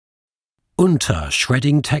UNTHA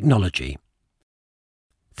Shredding Technology.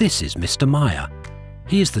 This is Mr. Meyer.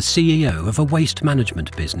 He is the CEO of a waste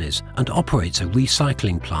management business and operates a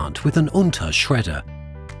recycling plant with an UNTHA shredder.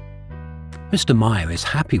 Mr. Meyer is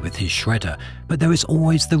happy with his shredder, but there is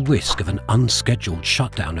always the risk of an unscheduled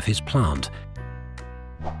shutdown of his plant.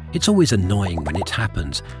 It's always annoying when it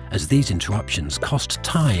happens, as these interruptions cost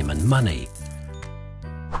time and money.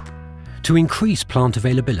 To increase plant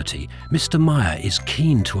availability, Mr. Meyer is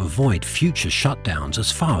keen to avoid future shutdowns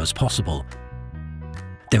as far as possible.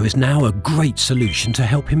 There is now a great solution to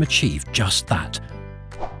help him achieve just that.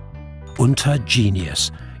 UNTHA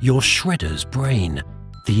Genius, your shredder's brain,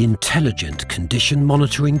 the intelligent condition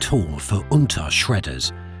monitoring tool for UNTHA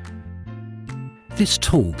shredders. This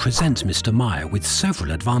tool presents Mr. Meyer with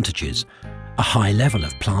several advantages: a high level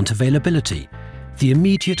of plant availability, the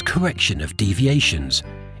immediate correction of deviations,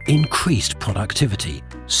 increased productivity,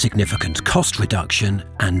 significant cost reduction,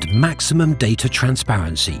 and maximum data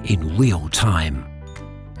transparency in real time.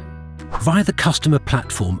 Via the customer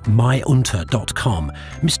platform myuntha.com,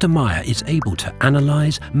 Mr. Meyer is able to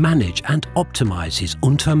analyse, manage and optimise his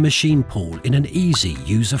UNTHA machine pool in an easy,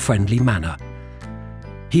 user-friendly manner.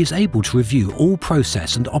 He is able to review all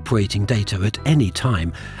process and operating data at any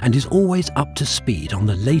time and is always up to speed on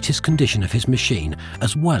the latest condition of his machine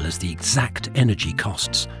as well as the exact energy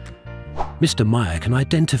costs. Mr. Meyer can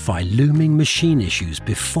identify looming machine issues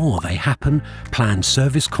before they happen, plan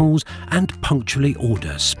service calls and punctually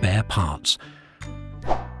order spare parts.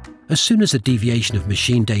 As soon as a deviation of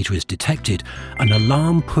machine data is detected, an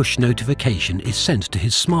alarm push notification is sent to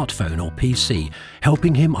his smartphone or PC,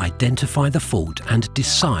 helping him identify the fault and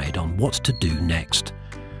decide on what to do next.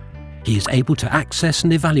 He is able to access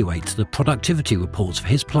and evaluate the productivity reports for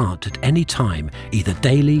his plant at any time, either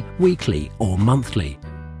daily, weekly or monthly.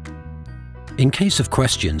 In case of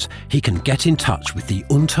questions, he can get in touch with the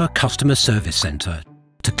UNTHA Customer Service Centre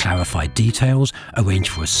to clarify details, arrange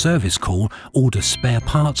for a service call, order spare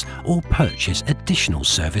parts or purchase additional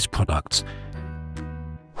service products.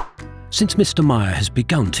 Since Mr. Meyer has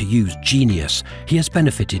begun to use Genius, he has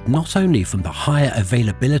benefited not only from the higher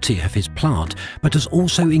availability of his plant, but has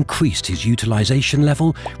also increased his utilisation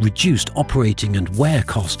level, reduced operating and wear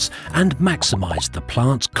costs and maximised the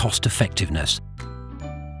plant's cost effectiveness.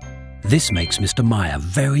 This makes Mr. Meyer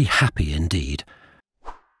very happy indeed.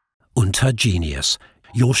 UNTHA Genius,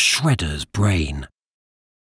 your shredder's brain.